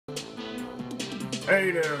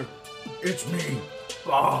Hey there, it's me,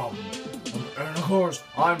 Bob. And of course,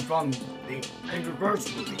 I'm from the Angry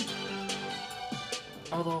Birds movie.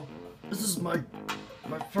 Although, this is my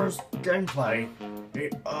first gameplay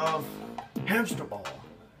of Hamsterball.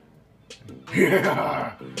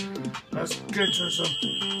 Yeah! Let's get to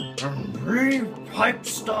some really hype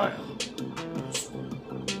style.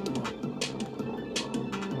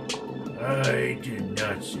 I did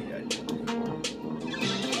not see that.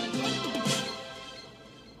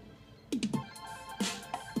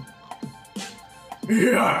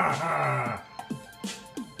 Yeah!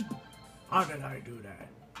 How did I do that?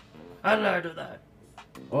 How did I do that?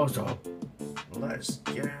 Also, let's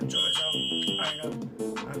get into some kind of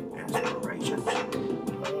inspiration.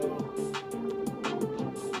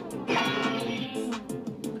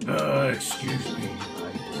 Excuse me.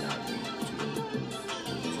 I did not mean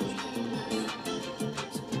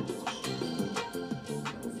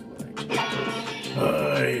to.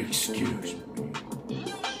 Excuse me.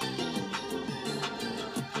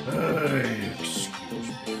 Excuse me.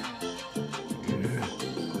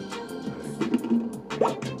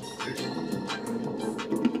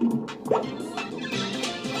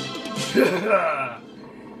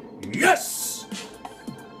 Yes!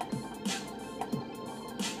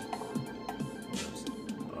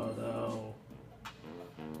 Although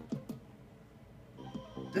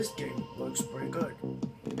this game looks pretty good. I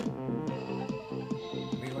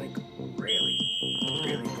mean, like, really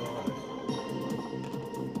good.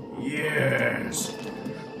 Yes!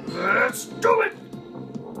 Let's do it!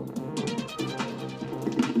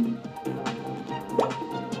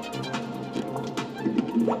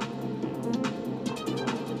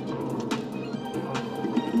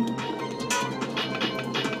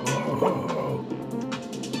 Oh,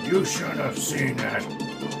 you should have seen that.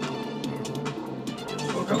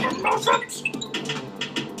 Look at the nonsense!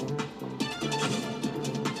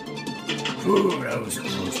 Ooh, that was a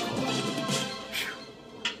close call.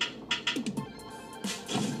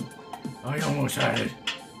 I almost had it.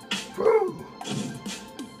 Woo!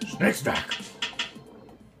 Snake snack.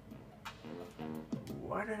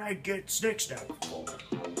 Why did I get snake snack for?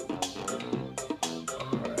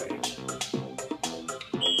 Alright.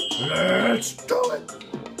 Let's do it!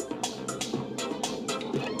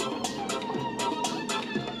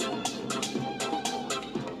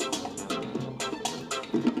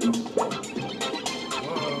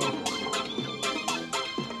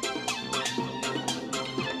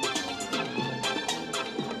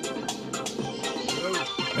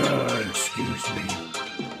 Excuse me.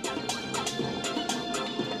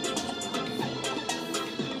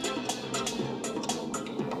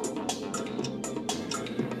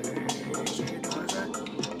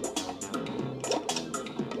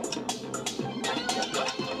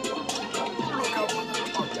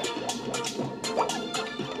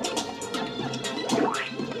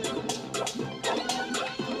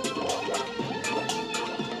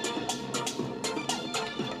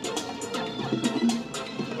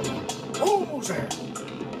 Almost there.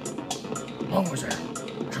 Almost there.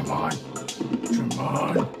 Come on. Come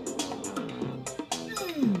on.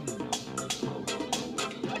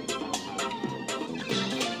 I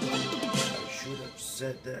should have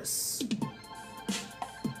said this.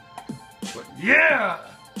 But yeah!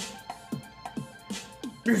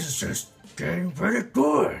 This is just getting pretty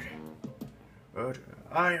good. But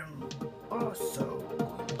I am also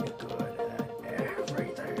good at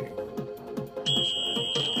everything.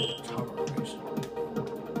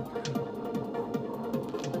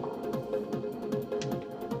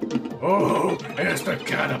 Oh, it's the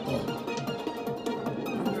catapult.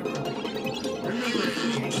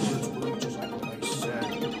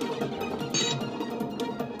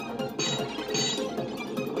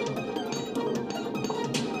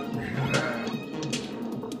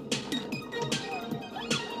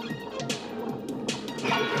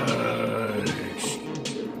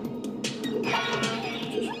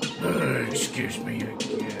 Excuse me again.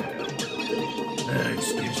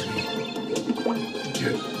 Excuse me.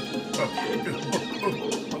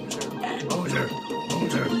 Hoser.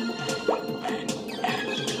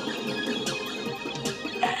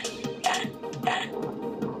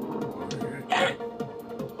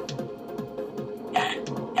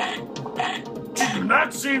 Did you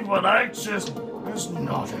not see what I just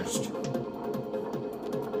noticed?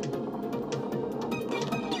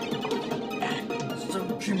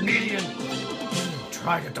 Some comedian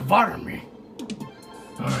tried to devour me.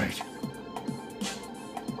 Alright.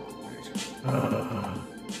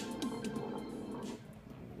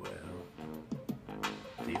 Well,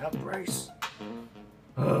 the uprace.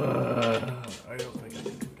 I don't think I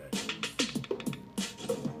can do that.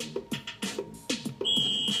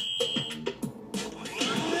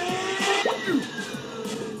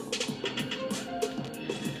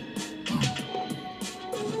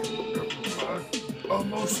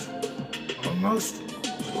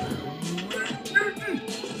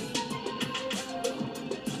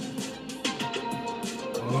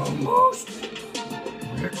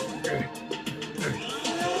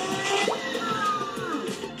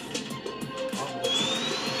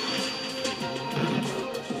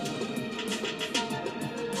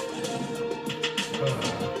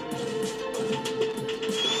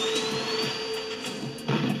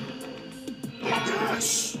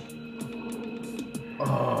 Yes!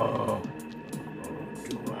 Oh,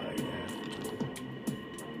 do I have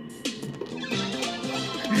to?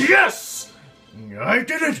 Yes! I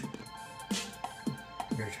did it!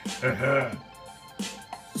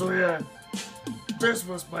 So yeah, this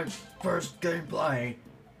was my first gameplay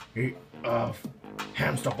of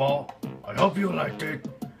Hamsterball. I hope you liked it,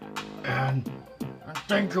 and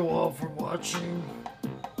thank you all for watching.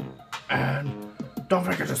 And don't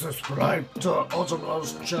forget to subscribe to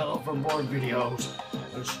Ultra's channel for more videos.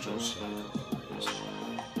 It's just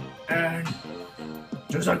and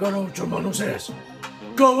just like what Ultra says,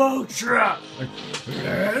 go Ultra!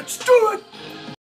 Let's do it!